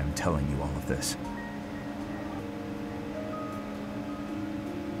why I am telling you all of this.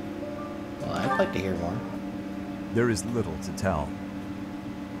 Well, I'd like to hear more. There is little to tell.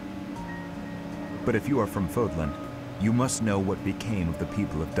 But if you are from Fodlan, you must know what became of the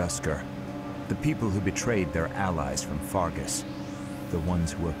people of Dusker. The people who betrayed their allies from Fargus. The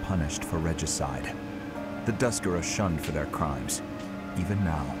ones who were punished for regicide. The Dusker are shunned for their crimes, even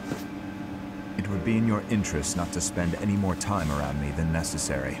now. It would be in your interest not to spend any more time around me than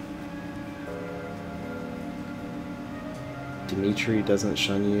necessary. Dimitri doesn't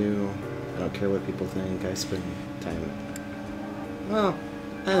shun you. I don't care what people think. I spend time... Well,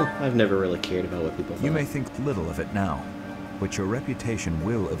 I've never really cared about what people think. You may think little of it now, but your reputation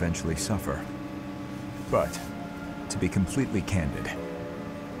will eventually suffer. But, to be completely candid, it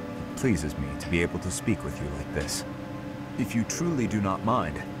pleases me to be able to speak with you like this. If you truly do not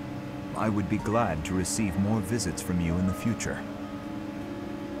mind, I would be glad to receive more visits from you in the future.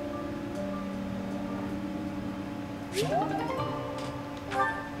 Come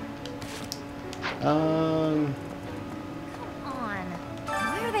on.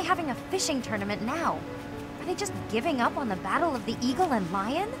 Why are they having a fishing tournament now? Are they just giving up on the Battle of the Eagle and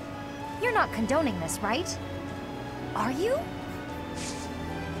Lion? You're not condoning this, right? Are you?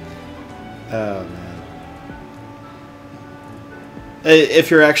 Oh, man. If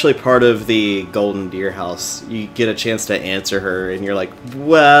you're actually part of the Golden Deer House, you get a chance to answer her, and you're like,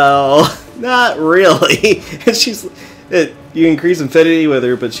 well, not really. And she's... you increase infinity with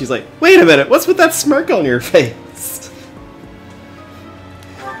her, but she's like, wait a minute, what's with that smirk on your face?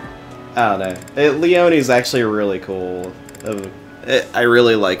 I don't know. Leonie's actually really cool. I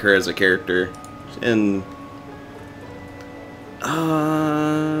really like her as a character. And...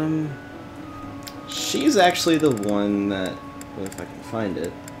 she's actually the one that... well, if I can find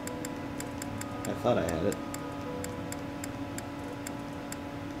it. I thought I had it.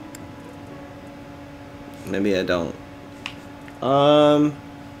 Maybe I don't.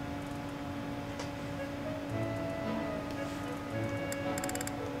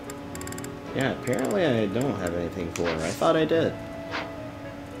 Yeah, apparently I don't have anything for her. I thought I did.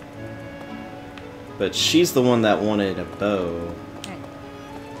 But she's the one that wanted a bow.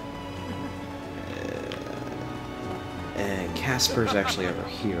 And Casper's actually over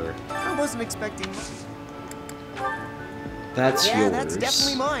here. I wasn't expecting... That's yours. Yeah, that's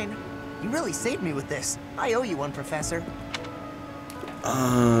definitely mine. You really saved me with this. I owe you one, Professor.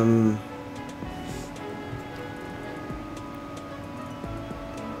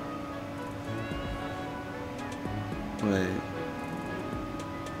 Wait.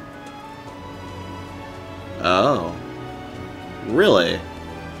 Oh. Really?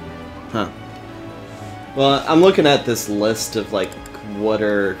 Huh. Well, I'm looking at this list of, like, what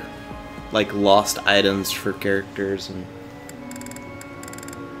are, like, lost items for characters, and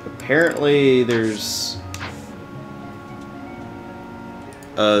apparently there's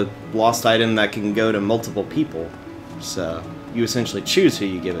a lost item that can go to multiple people, so you essentially choose who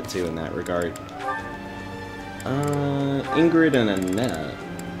you give it to in that regard. Ingrid and Annette.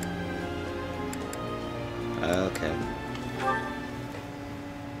 Okay.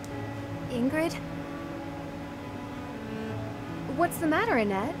 Ingrid? What's the matter,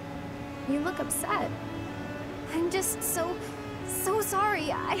 Annette? You look upset. I'm just so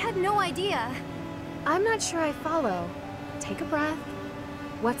sorry. I had no idea. I'm not sure I follow. Take a breath.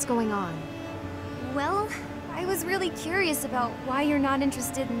 What's going on? Well, I was really curious about why you're not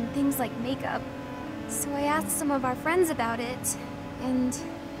interested in things like makeup. So I asked some of our friends about it, and...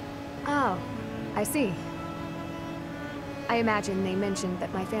 Oh, I see. I imagine they mentioned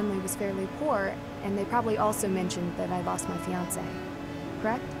that my family was fairly poor, and they probably also mentioned that I lost my fiancé.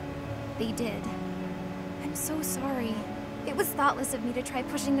 Correct? They did. I'm so sorry. It was thoughtless of me to try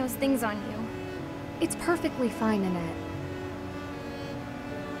pushing those things on you. It's perfectly fine, Annette.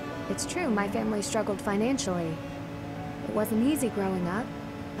 It's true, my family struggled financially. It wasn't easy growing up,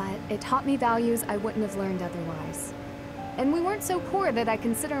 but it taught me values I wouldn't have learned otherwise. And we weren't so poor that I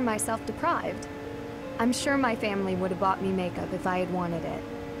consider myself deprived. I'm sure my family would have bought me makeup if I had wanted it.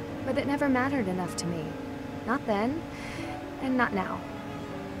 But it never mattered enough to me. Not then, and not now.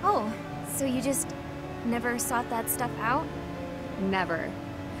 Oh, so you just never sought that stuff out? Never.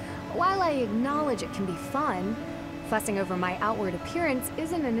 While I acknowledge it can be fun, fussing over my outward appearance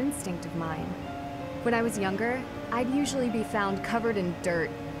isn't an instinct of mine. When I was younger, I'd usually be found covered in dirt,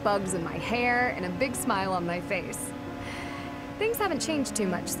 bugs in my hair, and a big smile on my face. Things haven't changed too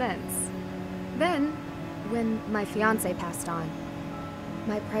much since. Then, when my fiancé passed on,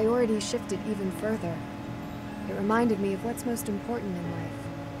 my priorities shifted even further. It reminded me of what's most important in life.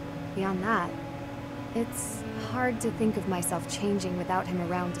 Beyond that, it's hard to think of myself changing without him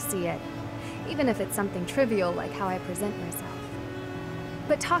around to see it, even if it's something trivial like how I present myself.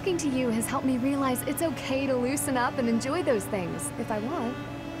 But talking to you has helped me realize it's okay to loosen up and enjoy those things, if I want.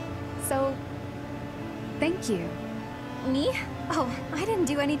 So, thank you. Me? Oh, I didn't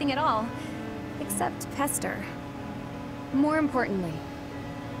do anything at all. Except pester. More importantly,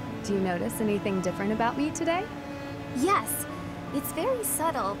 do you notice anything different about me today? Yes. It's very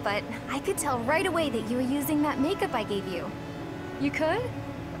subtle, but I could tell right away that you were using that makeup I gave you. You could?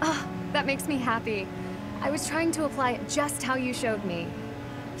 Oh, that makes me happy. I was trying to apply it just how you showed me.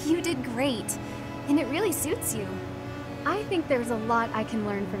 You did great, and it really suits you. I think there's a lot I can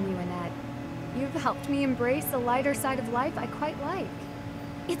learn from you, Annette. You've helped me embrace a lighter side of life I quite like.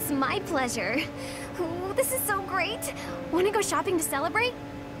 It's my pleasure. Ooh, this is so great. Want to go shopping to celebrate?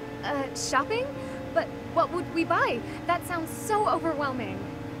 Shopping? But what would we buy? That sounds so overwhelming.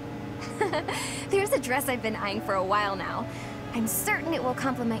 There's a dress I've been eyeing for a while now. I'm certain it will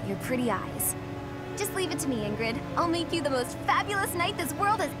complement your pretty eyes. Just leave it to me, Ingrid. I'll make you the most fabulous knight this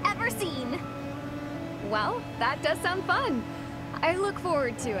world has ever seen. Well, that does sound fun. I look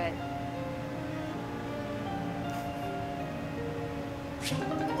forward to it.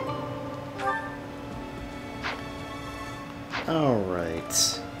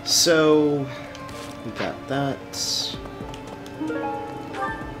 Alright, so we got that.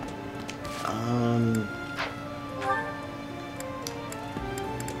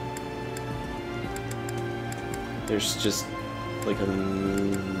 There's just like a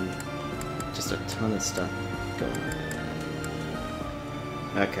ton of stuff going on.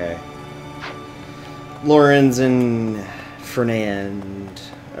 Okay. Lawrence and Fernand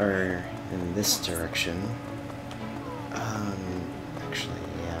are in this direction. Actually,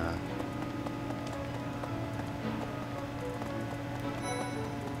 yeah.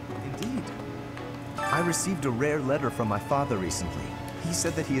 Indeed. I received a rare letter from my father recently. He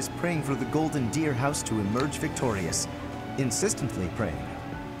said that he is praying for the Golden Deer House to emerge victorious. Insistently praying.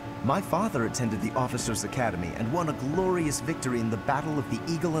 My father attended the Officers' Academy and won a glorious victory in the Battle of the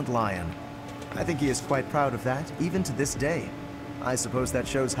Eagle and Lion. I think he is quite proud of that, even to this day. I suppose that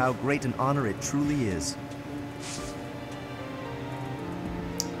shows how great an honor it truly is.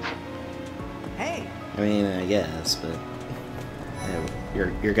 Hey! I mean, I guess, but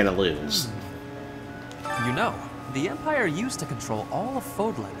you're gonna lose. You know, the Empire used to control all of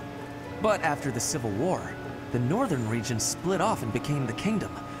Fodlan. But after the Civil War, the northern region split off and became the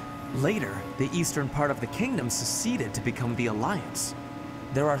Kingdom. Later, the eastern part of the Kingdom seceded to become the Alliance.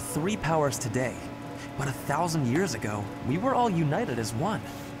 There are 3 powers today, but 1,000 years ago, we were all united as one.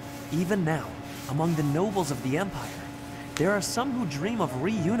 Even now, among the nobles of the Empire, there are some who dream of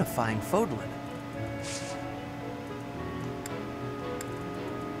reunifying Fodlan.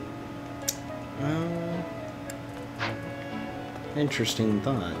 Interesting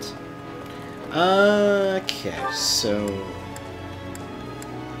thought. Okay, so...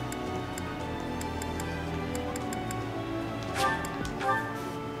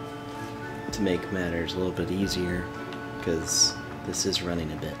 to make matters a little bit easier, because this is running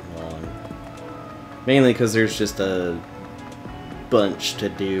a bit long. Mainly because there's just a bunch to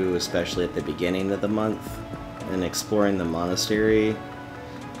do, especially at the beginning of the month, and exploring the monastery.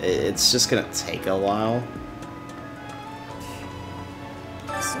 It's just gonna take a while.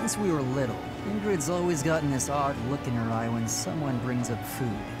 Since we were little, Ingrid's always gotten this odd look in her eye when someone brings up food.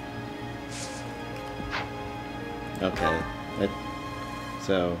 Okay.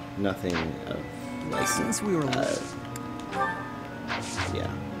 So, nothing of, like... Since we were little...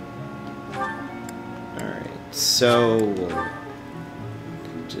 yeah. Alright, so...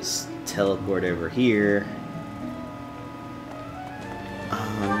 we'll just teleport over here.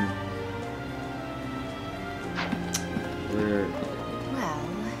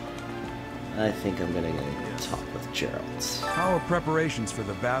 I think I'm gonna go talk with Gerald. How are preparations for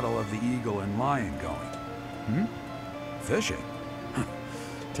the Battle of the Eagle and Lion going? Fishing?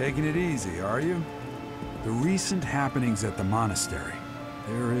 Taking it easy, are you? The recent happenings at the monastery.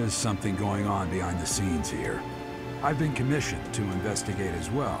 There is something going on behind the scenes here. I've been commissioned to investigate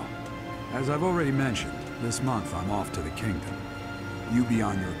as well. As I've already mentioned, this month I'm off to the kingdom. You be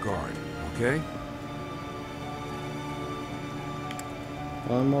on your guard, okay?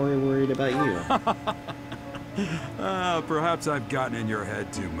 Well, I'm more worried about you. Perhaps I've gotten in your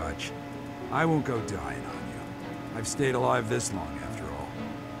head too much. I won't go dying on you. I've stayed alive this long, after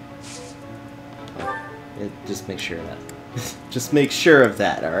all. Just make sure of that. Just make sure of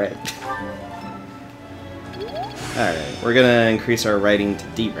that, alright? Alright, we're gonna increase our writing to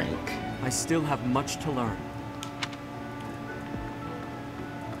D rank. I still have much to learn.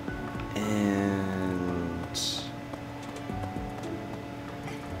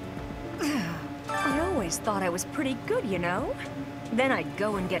 Thought I was pretty good, you know? Then I'd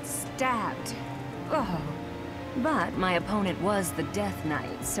go and get stabbed. Oh. But my opponent was the Death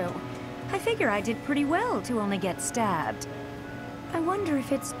Knight, so I figure I did pretty well to only get stabbed. I wonder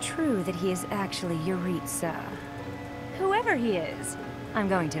if it's true that he is actually Yuritsa. Whoever he is, I'm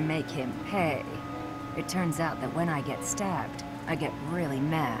going to make him pay. It turns out that when I get stabbed, I get really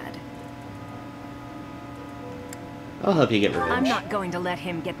mad. I'll help you get revenge. I'm not going to let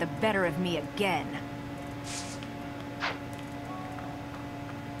him get the better of me again.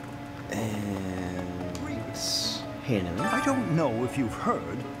 I don't know if you've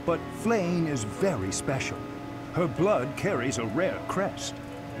heard, but Flayn is very special. Her blood carries a rare crest.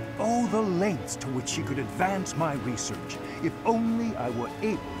 Oh, the lengths to which she could advance my research, if only I were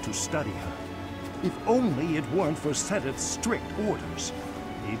able to study her. If only it weren't for Seteth's strict orders.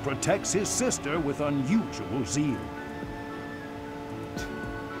 He protects his sister with unusual zeal.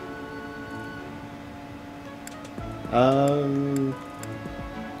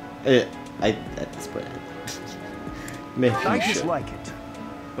 At this point, maybe I you should. dislike it,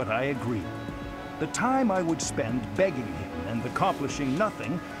 but I agree. The time I would spend begging him and accomplishing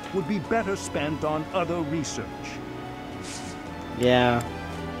nothing would be better spent on other research. Yeah,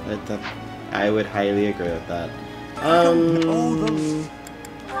 I would highly agree with that.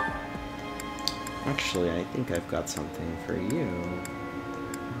 Actually, I think I've got something for you.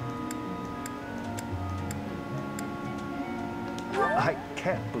 I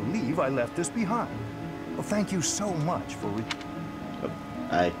can't believe I left this behind. Well, thank you so much for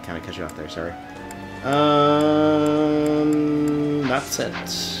I kind of cut you off there, sorry. That's it.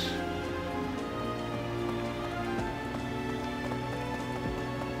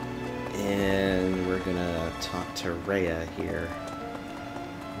 And we're gonna talk to Rhea here.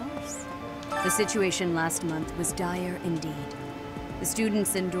 Of course. The situation last month was dire indeed. The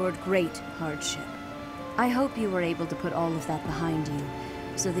students endured great hardship. I hope you were able to put all of that behind you,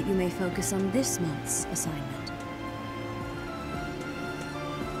 so that you may focus on this month's assignment.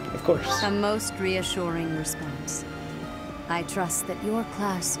 Of course. A most reassuring response. I trust that your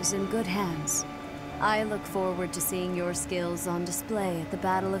class is in good hands. I look forward to seeing your skills on display at the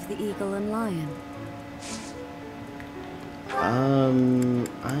Battle of the Eagle and Lion. I'm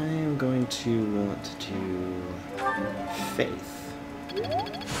going to want to do Faith.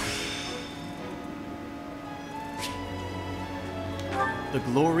 The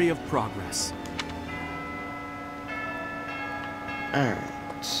glory of progress. Alright.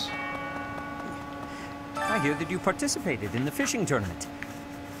 I hear that you participated in the fishing tournament.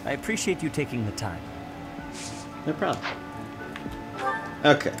 I appreciate you taking the time. No problem.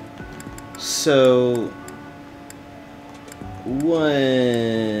 Okay. So, one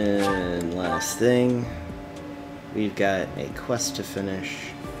last thing. We've got a quest to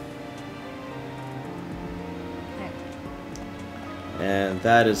finish. And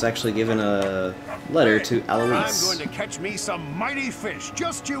that is actually given a letter to Alois. I'm going to catch me some mighty fish.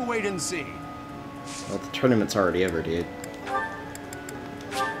 Just you wait and see. Well, the tournament's already over, dude.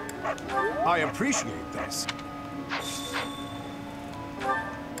 I appreciate this.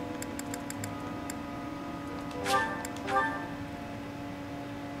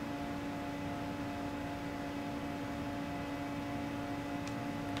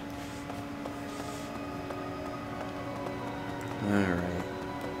 Alright.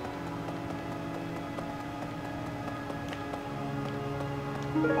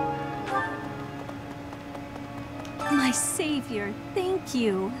 My savior, thank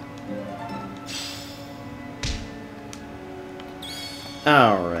you.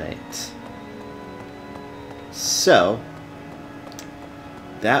 Alright. So,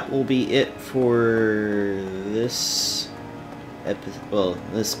 that will be it for this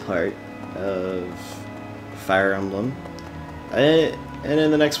this part of Fire Emblem. And in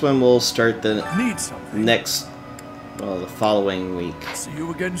the next one, we'll start the the following week. See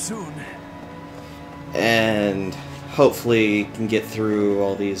you again soon. And hopefully can get through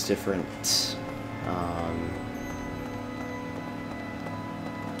all these different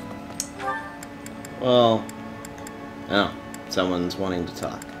well, oh, someone's wanting to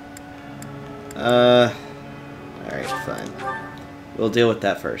talk. Alright, fine. We'll deal with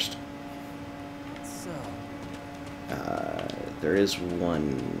that first. There is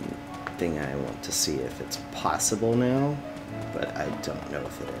one thing I want to see if it's possible now, but I don't know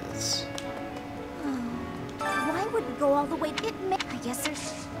if it is. Why would we go all the way? I guess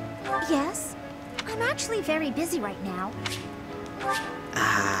there's... Yes? I'm actually very busy right now.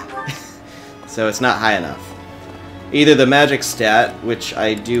 So it's not high enough. Either the magic stat, which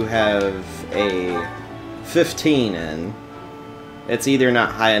I do have a 15 in, it's either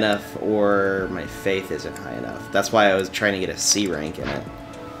not high enough or my faith isn't high enough. That's why I was trying to get a C rank in it.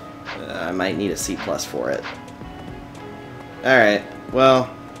 I might need a C+ for it. Alright, well,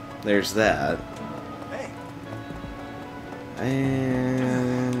 there's that.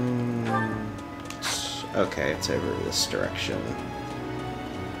 And... okay, it's over this direction.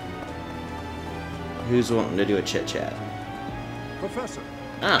 Who's wanting to do a chit-chat? Professor.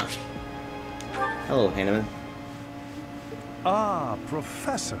 Ah. Hello, Hanneman. Ah,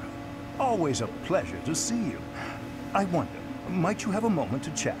 Professor. Always a pleasure to see you. I wonder, might you have a moment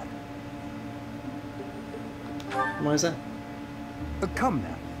to chat? Why is that? Come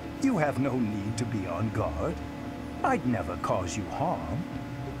now. You have no need to be on guard. I'd never cause you harm.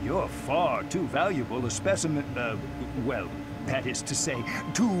 You're far too valuable a specimen, well, that is to say,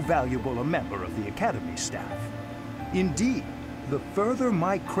 too valuable a member of the Academy staff. Indeed, The further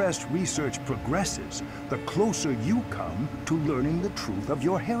my crest research progresses, the closer you come to learning the truth of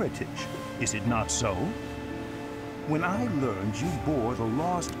your heritage. Is it not so? When I learned you bore the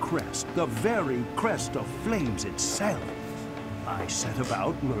lost crest, the very crest of flames itself, I set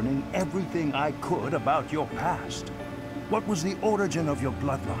about learning everything I could about your past. What was the origin of your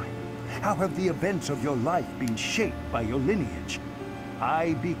bloodline? How have the events of your life been shaped by your lineage?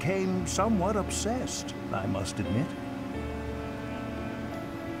 I became somewhat obsessed, I must admit.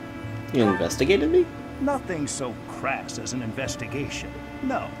 You investigated me? Nothing so crass as an investigation.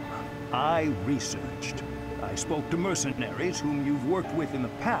 No, I researched. I spoke to mercenaries whom you've worked with in the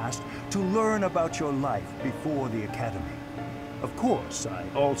past to learn about your life before the Academy. Of course, I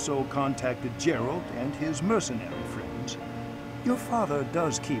also contacted Gerald and his mercenary friends. Your father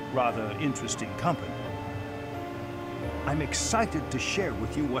does keep rather interesting company. I'm excited to share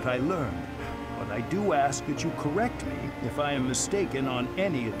with you what I learned, but I do ask that you correct me if I am mistaken on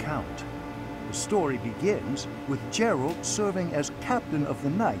any account. The story begins with Gerald serving as captain of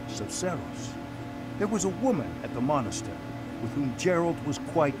the Knights of Seros. There was a woman at the monastery with whom Gerald was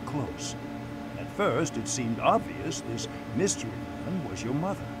quite close. At first, it seemed obvious this mystery woman was your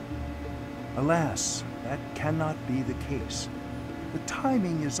mother. Alas, that cannot be the case. The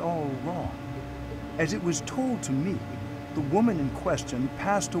timing is all wrong. As it was told to me, the woman in question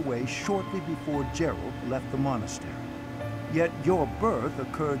passed away shortly before Gerald left the monastery. Yet your birth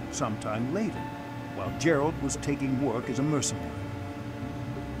occurred sometime later, while Gerald was taking work as a mercenary.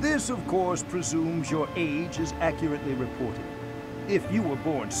 This, of course, presumes your age is accurately reported. If you were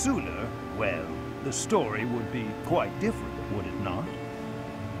born sooner, well, the story would be quite different, would it not?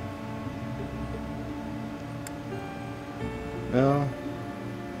 Well,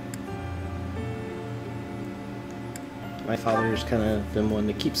 my father's kind of been one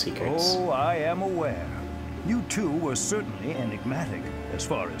to keep secrets. Oh, I am aware. You two were certainly enigmatic as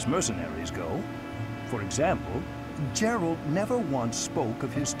far as mercenaries go. For example, Gerald never once spoke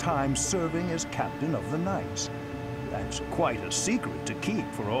of his time serving as captain of the Knights. That's quite a secret to keep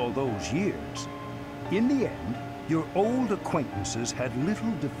for all those years. In the end, your old acquaintances had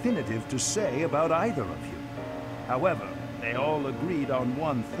little definitive to say about either of you. However, they all agreed on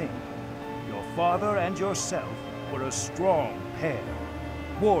one thing. Your father and yourself were a strong pair,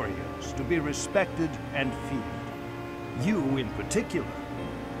 warriors to be respected and feared. You in particular.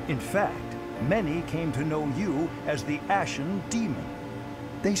 In fact, many came to know you as the Ashen Demon.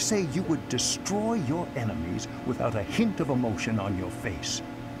 They say you would destroy your enemies without a hint of emotion on your face.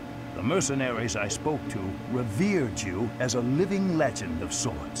 The mercenaries I spoke to revered you as a living legend of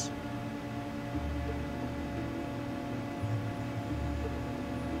sorts.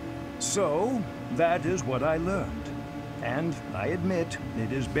 So, that is what I learned. And I admit,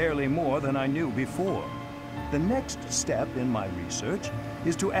 it is barely more than I knew before. The next step in my research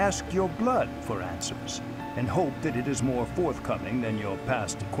is to ask your blood for answers, and hope that it is more forthcoming than your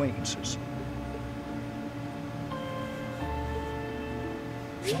past acquaintances.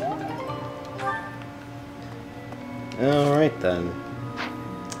 Alright then.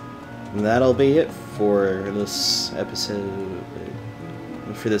 And that'll be it for this episode,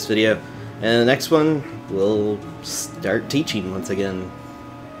 for this video. And the next one, we'll start teaching once again.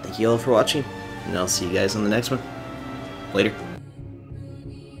 Thank you all for watching, and I'll see you guys on the next one. Later.